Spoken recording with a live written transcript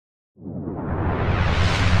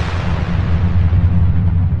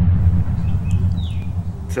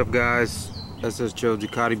What's up, guys? This is Joe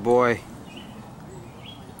Ducati Boy.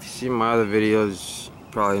 If you see my other videos, you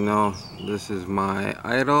probably know this is my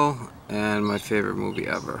idol and my favorite movie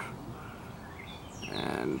ever.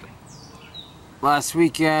 And last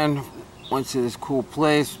weekend, went to this cool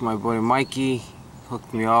place. My buddy Mikey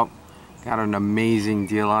hooked me up. Got an amazing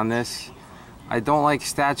deal on this. I don't like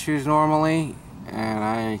statues normally, and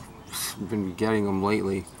I've been getting them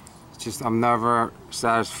lately. It's just I'm never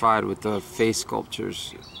satisfied with the face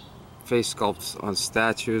sculpts on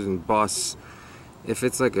statues and busts. If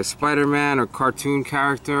it's like a Spider-Man or cartoon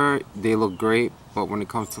character, they look great, but when it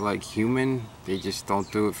comes to like human, they just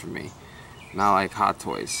don't do it for me. Not like Hot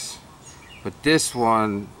Toys. But this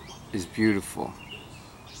one is beautiful.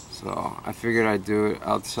 So I figured I'd do it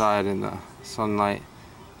outside in the sunlight.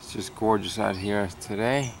 It's just gorgeous out here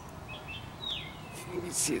today. You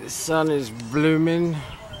can see the sun is blooming.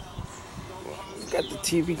 Got the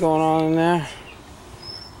TV going on in there.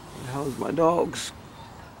 Where the hell is my dogs?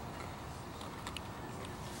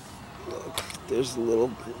 Look, there's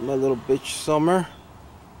my little bitch Summer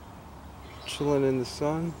chilling in the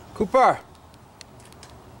sun. Cooper!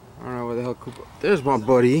 I don't know where the hell Cooper. There's my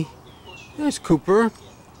buddy. There's Cooper.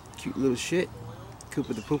 Cute little shit.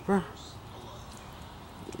 Cooper the Pooper.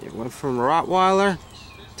 It went from a Rottweiler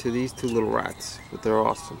to these two little rats, but they're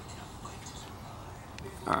awesome.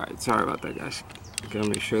 Alright, sorry about that, guys. Gotta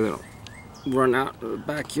make sure they don't run out of the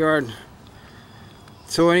backyard.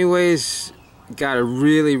 So anyways, got a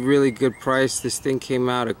really good price. This thing came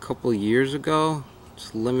out a couple years ago.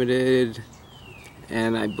 It's limited,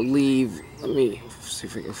 and I believe, let me see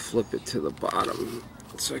if I can flip it to the bottom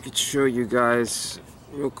so I could show you guys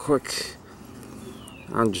real quick.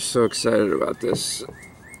 I'm just so excited about this.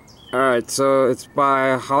 Alright, so it's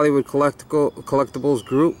by Hollywood Collectibles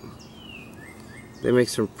Group. They make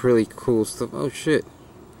some pretty cool stuff. Oh shit,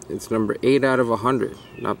 it's number 8 out of 100.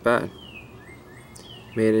 Not bad.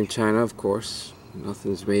 Made in China, of course.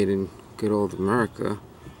 Nothing's made in good old America.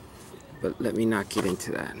 But let me not get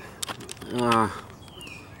into that.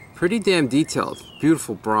 Pretty damn detailed.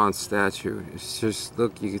 Beautiful bronze statue. It's just,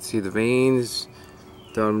 look, you can see the veins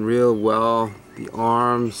done real well. The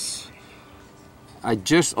arms. I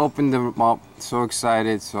just opened them up. So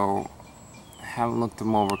excited. So I haven't looked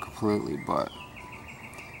them over completely, but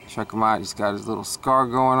check him out. He's got his little scar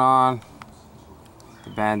going on. The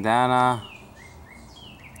bandana.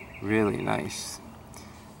 Really nice.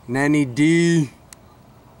 Nanny D.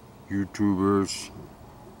 YouTubers.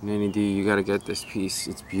 Nanny D, you gotta get this piece.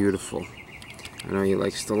 It's beautiful. I know you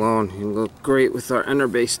like Stallone. He look great with our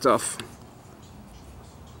Enterbase stuff.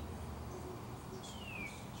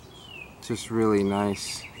 Just really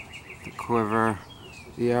nice. The quiver.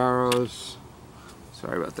 The arrows.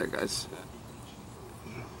 Sorry about that, guys.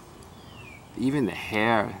 Even the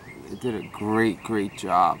hair, they did a great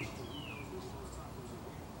job.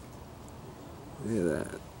 Look at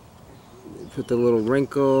that. They put the little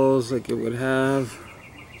wrinkles like it would have.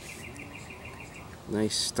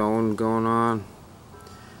 Nice stone going on.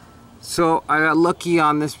 So I got lucky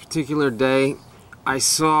on this particular day. I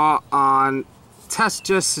saw on Test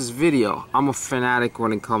Just's video. I'm a fanatic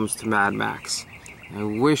when it comes to Mad Max. I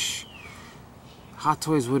wish Hot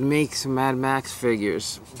Toys would make some Mad Max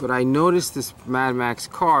figures, but I noticed this Mad Max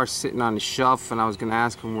car sitting on the shelf, and I was gonna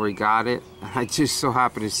ask him where he got it, and I just so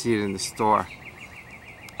happened to see it in the store.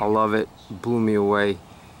 I love it. It blew me away.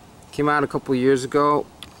 Came out a couple years ago,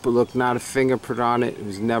 but look, not a fingerprint on it. It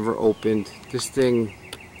was never opened. This thing,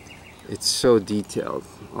 it's so detailed.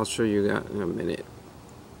 I'll show you that in a minute.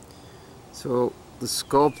 So the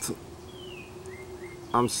sculpt,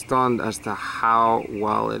 I'm stunned as to how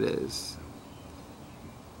well it is.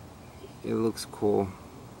 It looks cool.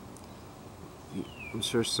 I'm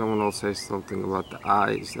sure someone will say something about the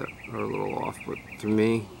eyes that are a little off, but to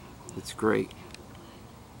me, it's great.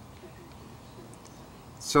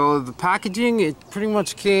 So the packaging, it pretty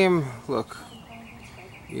much came, look,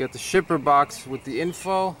 you got the shipper box with the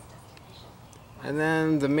info, and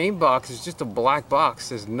then the main box is just a black box.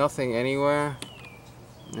 There's nothing anywhere.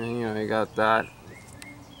 And you know, you got that.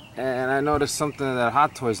 And I noticed something that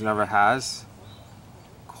Hot Toys never has.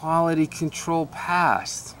 Quality control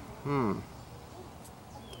passed.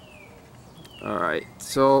 Alright,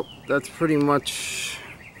 so that's pretty much.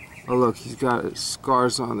 Oh look, he's got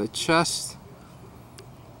scars on the chest.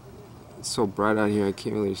 It's so bright out here, I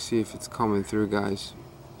can't really see if it's coming through, guys.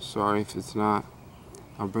 Sorry if it's not.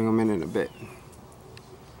 I'll bring them in a bit.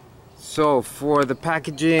 So for the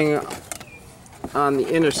packaging on the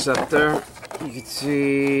Interceptor, you can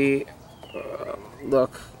see,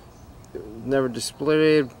 look, never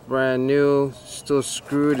displayed, brand new, still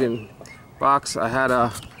screwed in box. I had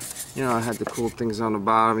a You know, I had the cool things on the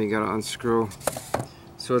bottom you gotta unscrew.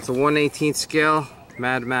 So it's a 1/18 scale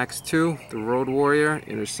Mad Max 2, the Road Warrior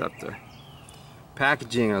Interceptor.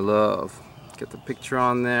 Packaging I love. Get the picture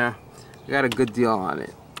on there. I got a good deal on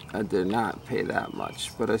it. I did not pay that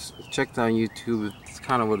much, but I checked on YouTube. It's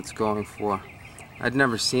kind of what it's going for. I'd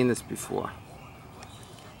never seen this before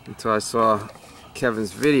until I saw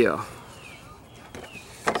Kevin's video.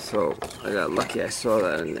 So I got lucky I saw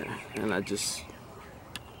that in there, and I just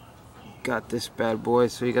got this bad boy.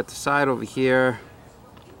 So you got the side over here.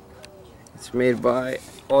 It's made by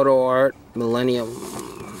Auto Art Millennium.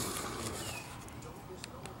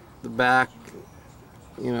 The back,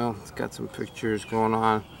 you know, it's got some pictures going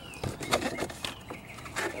on.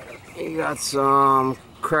 You got some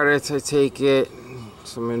credits, I take it,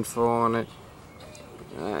 some info on it,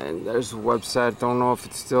 and there's a website. Don't know if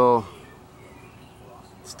it still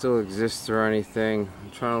exists or anything.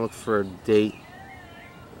 I'm trying to look for a date.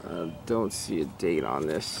 Don't see a date on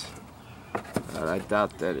this. I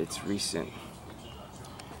doubt that it's recent.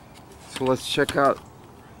 So let's check out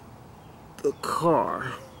the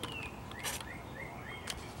car.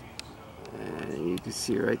 And you can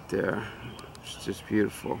see right there, it's just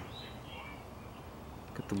beautiful.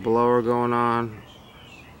 Got the blower going on.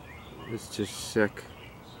 It's just sick.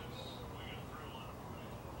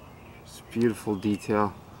 It's beautiful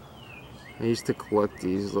detail. I used to collect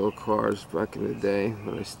these little cars back in the day,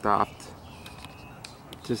 but I stopped.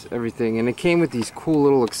 Just everything, and it came with these cool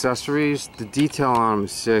little accessories. The detail on them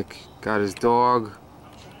is sick. Got his dog.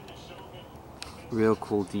 Real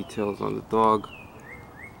cool details on the dog.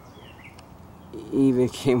 Even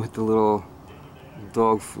came with the little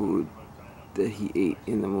dog food that he ate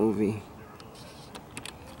in the movie.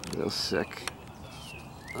 Real sick.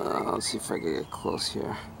 Let's see if I can get close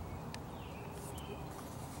here.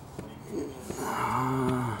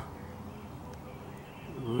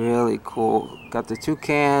 Really cool. Got the 2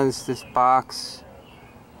 cans, this box,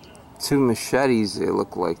 2 machetes they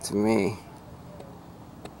look like to me.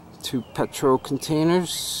 2 petrol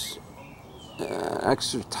containers.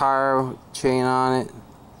 Extra tire chain on it.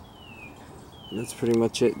 That's pretty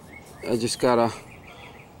much it. I just gotta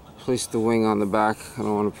place the wing on the back. I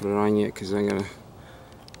don't want to put it on yet because I'm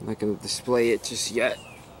not gonna display it just yet.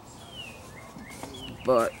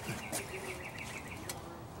 But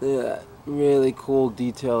yeah, really cool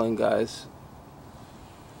detailing, guys.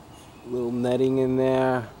 Little netting in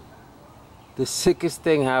there. The sickest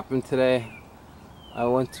thing happened today. I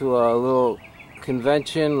went to a little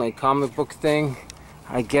convention, like comic book thing.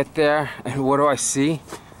 I get there and what do I see?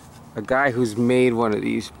 A guy who's made one of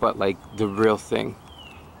these, but like the real thing.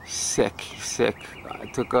 Sick. I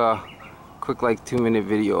took a quick like 2-minute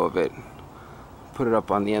video of it. Put it up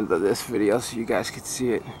on the end of this video so you guys could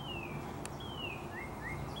see it.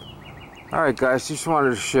 Alright guys, just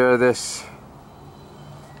wanted to share this.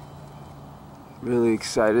 Really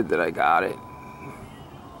excited that I got it.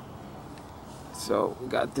 So we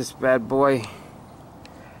got this bad boy.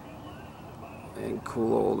 And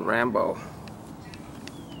cool old Rambo.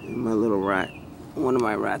 And my little rat. One of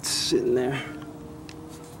my rats sitting there.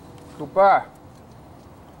 Cooper!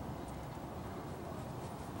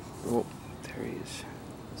 Oh, there he is.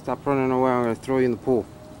 Stop running away, I'm gonna throw you in the pool.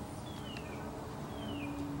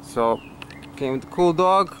 So, came with the cool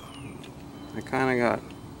dog. I kinda got,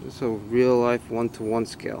 this is a real life 1-to-1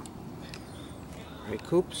 scale. Right,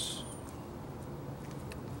 Coops?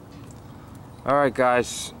 Alright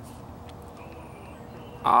guys.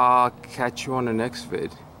 I'll catch you on the next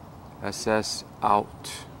vid. SS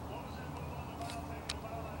out.